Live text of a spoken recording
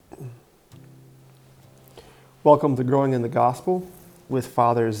Welcome to Growing in the Gospel with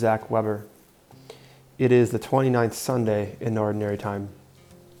Father Zach Weber. It is the 29th Sunday in Ordinary Time.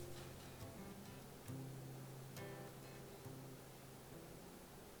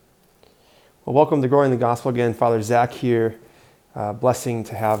 Well, welcome to Growing in the Gospel again. Father Zach here. Blessing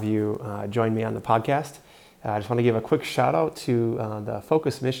to have you join me on the podcast. I just want to give a quick shout out to the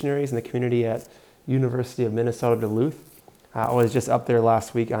Focus missionaries in the community at University of Minnesota Duluth. I was just up there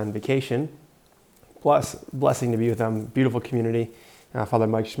last week on vacation. Plus, blessing to be with them. Beautiful community. Father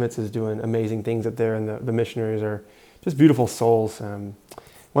Mike Schmitz is doing amazing things up there, and the missionaries are just beautiful souls.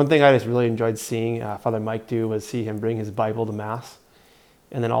 One thing I just really enjoyed seeing Father Mike do was see him bring his Bible to Mass,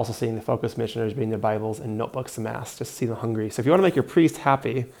 and then also seeing the Focus missionaries bring their Bibles and notebooks to Mass, just to see them hungry. So if you want to make your priest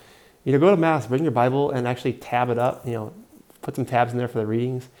happy, go to Mass, bring your Bible, and actually tab it up. Put some tabs in there for the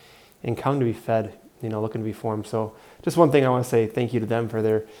readings, and come to be fed. Looking to be formed. So just one thing I want to say thank you to them for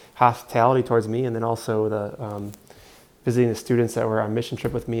their hospitality towards me, and then also the visiting the students that were on mission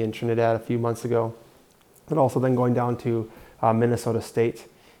trip with me in Trinidad a few months ago, but also then going down to Minnesota State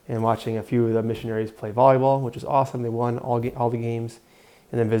and watching a few of the missionaries play volleyball, which was awesome. They won all the games,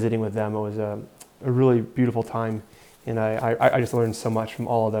 and then visiting with them. It was a really beautiful time, and I just learned so much from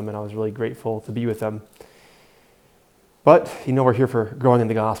all of them, and I was really grateful to be with them. But we're here for growing in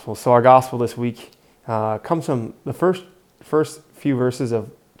the gospel. So our gospel this week comes from the first few verses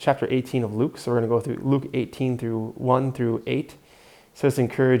of chapter 18 of Luke. So we're going to go through Luke 18 through 1 through 8. So just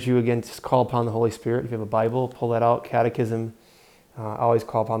encourage you again to call upon the Holy Spirit. If you have a Bible, pull that out. Catechism, always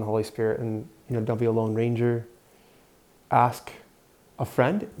call upon the Holy Spirit, and don't be a lone ranger. Ask a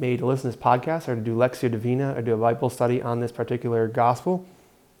friend, maybe to listen to this podcast or to do Lectio Divina or do a Bible study on this particular gospel,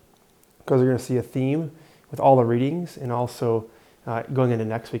 because we're going to see a theme with all the readings, and also going into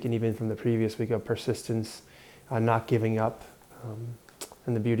next week and even from the previous week of persistence, not giving up,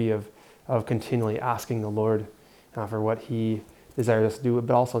 and the beauty of continually asking the Lord for what He desires us to do,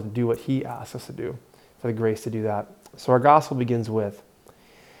 but also to do what He asks us to do, for the grace to do that. So our gospel begins with,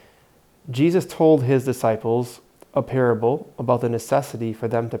 Jesus told His disciples a parable about the necessity for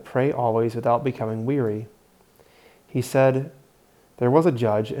them to pray always without becoming weary. He said, "There was a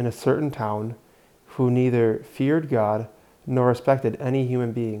judge in a certain town who neither feared God nor respected any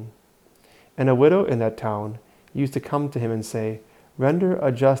human being. And a widow in that town used to come to him and say, 'Render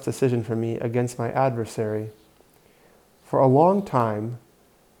a just decision for me against my adversary.' For a long time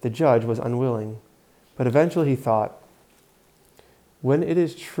the judge was unwilling, but eventually he thought, 'When it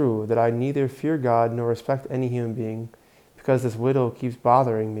is true that I neither fear God nor respect any human being, because this widow keeps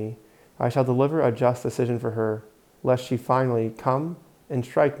bothering me, I shall deliver a just decision for her, lest she finally come and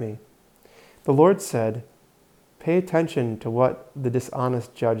strike me.' The Lord said, 'Pay attention to what the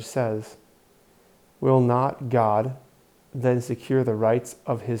dishonest judge says. Will not God then secure the rights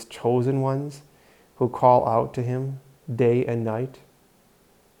of His chosen ones who call out to Him day and night?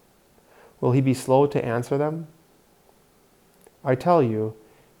 Will He be slow to answer them? I tell you,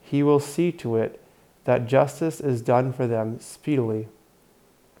 He will see to it that justice is done for them speedily.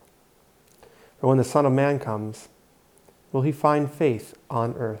 But when the Son of Man comes, will He find faith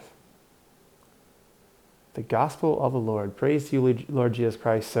on earth?'" The gospel of the Lord. Praise to you, Lord Jesus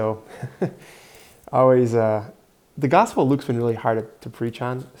Christ. So always, the gospel of Luke's been really hard to preach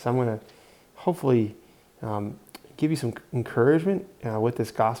on. So I'm going to hopefully give you some encouragement with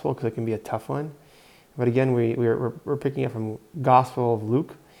this gospel, because it can be a tough one. But again, we're picking up from Gospel of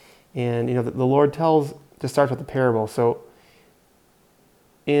Luke. And, the Lord just starts with the parable. So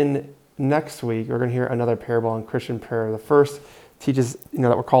in next week, we're going to hear another parable on Christian prayer. The first teaches,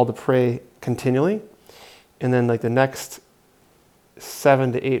 that we're called to pray continually. And then the next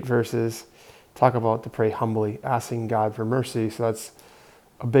 7 to 8 verses talk about to pray humbly, asking God for mercy. So that's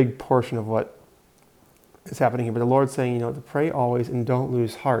a big portion of what is happening here. But the Lord's saying, to pray always and don't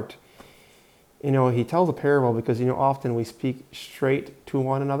lose heart. He tells a parable because, often we speak straight to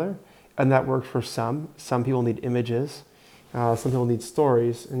one another, and that works for some. Some people need images. Some people need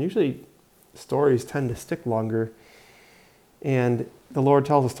stories. And usually stories tend to stick longer. And the Lord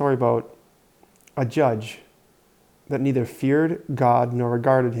tells a story about a judge that neither feared God nor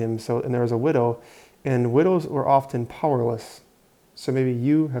regarded Him. And there was a widow, and widows were often powerless. So maybe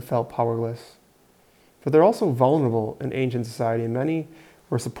you have felt powerless. But they're also vulnerable in ancient society, and many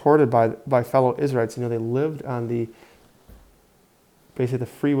were supported by fellow Israelites. They lived on basically the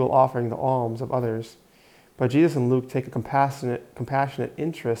free will offering, the alms of others. But Jesus and Luke take a compassionate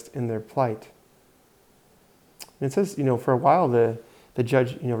interest in their plight. And it says, for a while the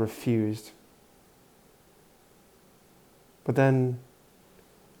judge, refused. But then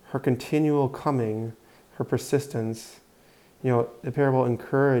her continual coming, her persistence, The parable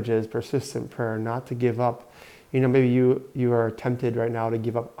encourages persistent prayer, not to give up. Maybe you are tempted right now to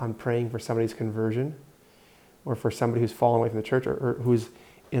give up on praying for somebody's conversion, or for somebody who's fallen away from the church, or who's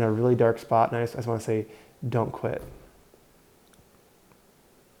in a really dark spot. And I just want to say, don't quit.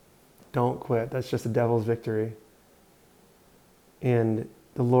 Don't quit. That's just the devil's victory. And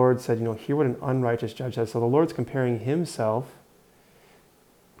the Lord said, hear what an unrighteous judge says. So the Lord's comparing himself,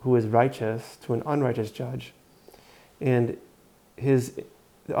 who is righteous, to an unrighteous judge. And the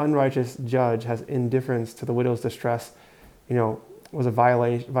unrighteous judge has indifference to the widow's distress, was a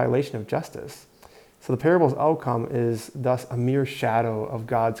violation of justice. So the parable's outcome is thus a mere shadow of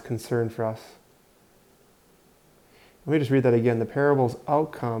God's concern for us. Let me just read that again. The parable's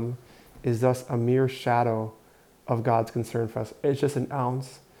outcome is thus a mere shadow of God's concern for us. It's just an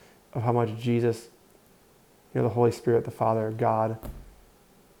ounce of how much Jesus, the Holy Spirit, the Father, God,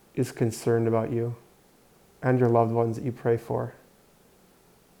 is concerned about you and your loved ones that you pray for.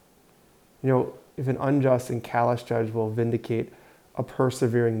 If an unjust and callous judge will vindicate a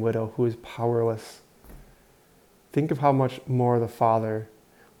persevering widow who is powerless, think of how much more the Father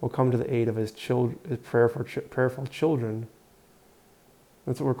will come to the aid of his prayerful children.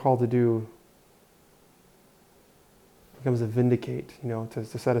 That's what we're called to do. It comes to vindicate, to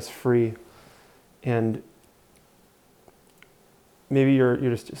set us free. And maybe you're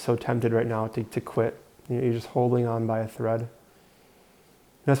just so tempted right now to quit. You're just holding on by a thread.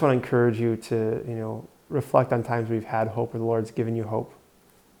 I just want to encourage you to, reflect on times where you've had hope, where the Lord's given you hope.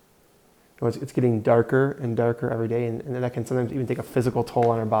 It's getting darker and darker every day, and that can sometimes even take a physical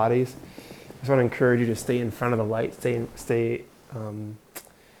toll on our bodies. I just want to encourage you to stay in front of the light, stay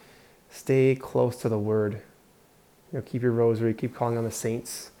close to the Word. Keep your rosary, keep calling on the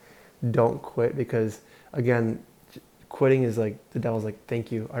saints. Don't quit, because again, quitting is like the devil's like,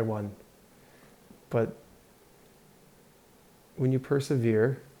 thank you, I won. But when you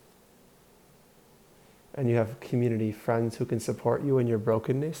persevere and you have community, friends who can support you in your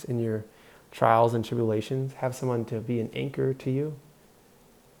brokenness, in your trials and tribulations, have someone to be an anchor to you,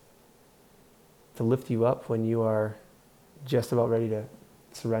 to lift you up when you are just about ready to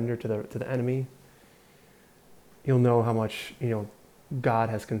surrender to the enemy, you'll know how much God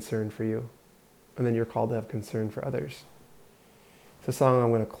has concern for you, and then you're called to have concern for others. The song I'm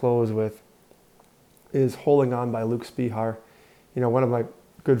going to close with is "Holding On" by Luke Spihar. One of my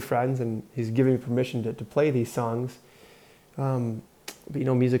good friends, and he's giving me permission to play these songs. But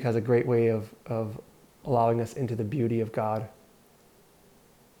music has a great way of allowing us into the beauty of God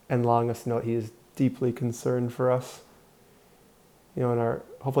and allowing us to know that He is deeply concerned for us.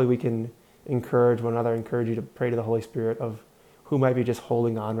 Hopefully we can encourage one another, encourage you to pray to the Holy Spirit of who might be just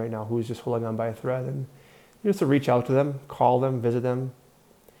holding on right now, who's just holding on by a thread, and just to reach out to them, call them, visit them.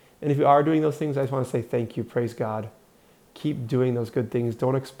 And if you are doing those things, I just want to say thank you, praise God. Keep doing those good things.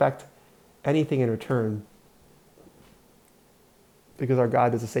 Don't expect anything in return, because our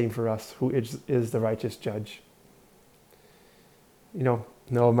God does the same for us, who is the righteous judge. Know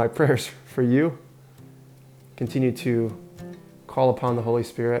my prayers for you. Continue to call upon the Holy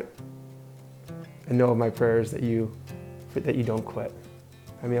Spirit, and know of my prayers that you don't quit.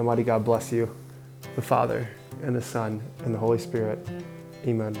 Almighty God bless you, the Father and the Son and the Holy Spirit.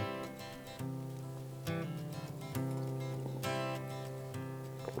 Amen.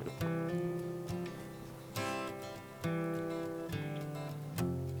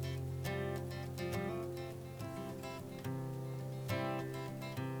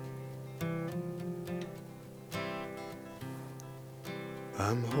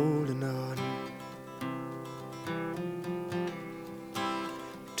 I'm holding on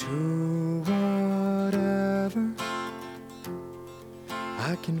to whatever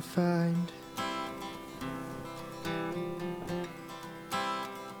I can find.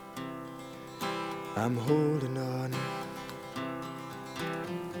 I'm holding on,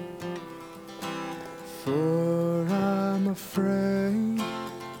 for I'm afraid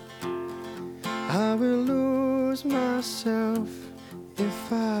I will lose myself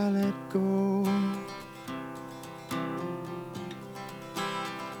if I let go.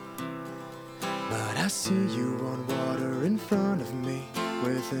 But I see you on water in front of me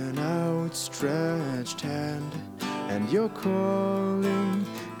with an outstretched hand, and you're calling,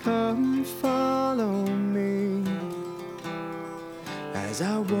 come follow me. As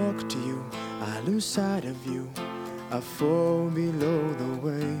I walk to you, I lose sight of you, I fall below the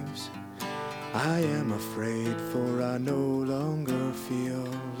waves. I am afraid, for I no longer feel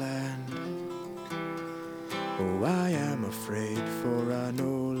land. Oh, I am afraid, for I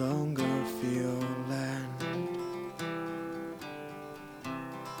no longer feel land.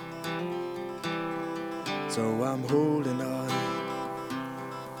 So I'm holding on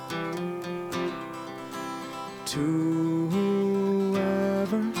to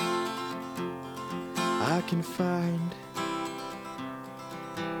whoever I can find.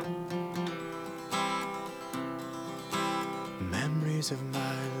 Memories of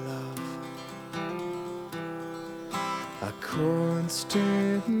my love are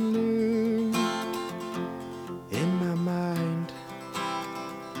constantly in my mind.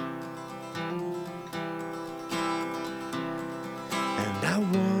 And I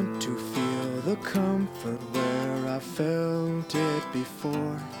want to feel the comfort where I felt it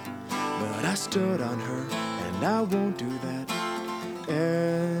before. But I stood on her, and I won't do that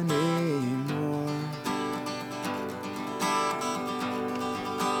anymore.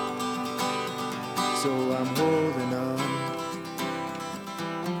 So I'm holding on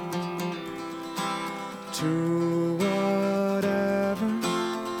to whatever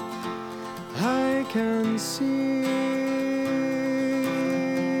I can see.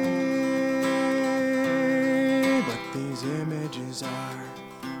 But these images are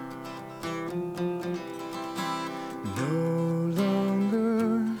no longer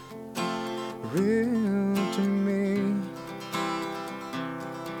real to me.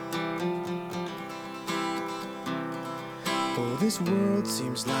 Oh, this world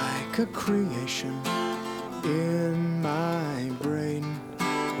seems like a creation in my brain,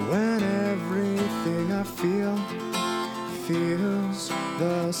 when everything I feel feels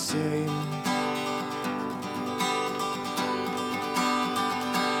the same.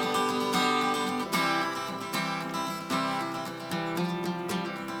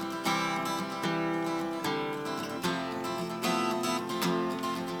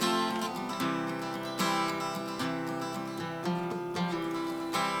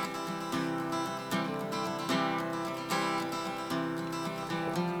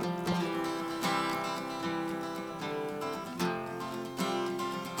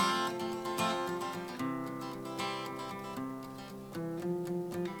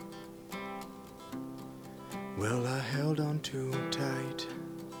 Well, I held on too tight,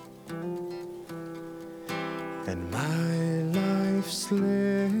 and my life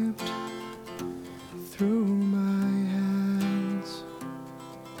slipped through my hands.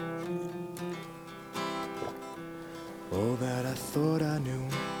 Oh, that I thought I knew,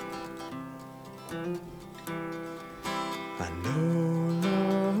 I no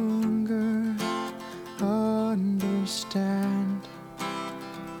longer understand.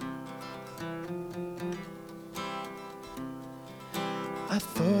 I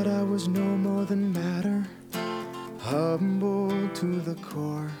thought I was no more than matter, humble to the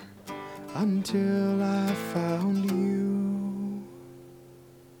core, until I found you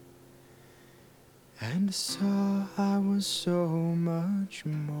and saw I was so much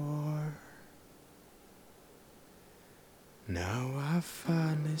more. Now I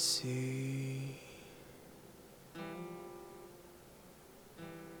finally see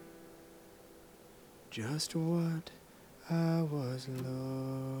just what I was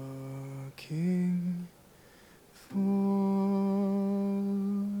looking for.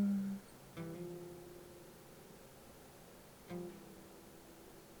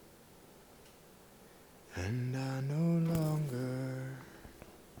 And I no longer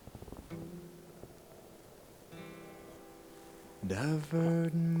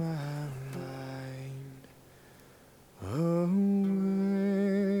divert my mind away.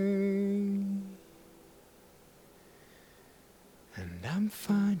 And I'm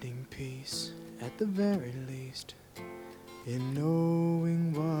finding peace, at the very least, in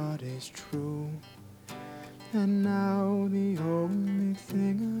knowing what is true. And now the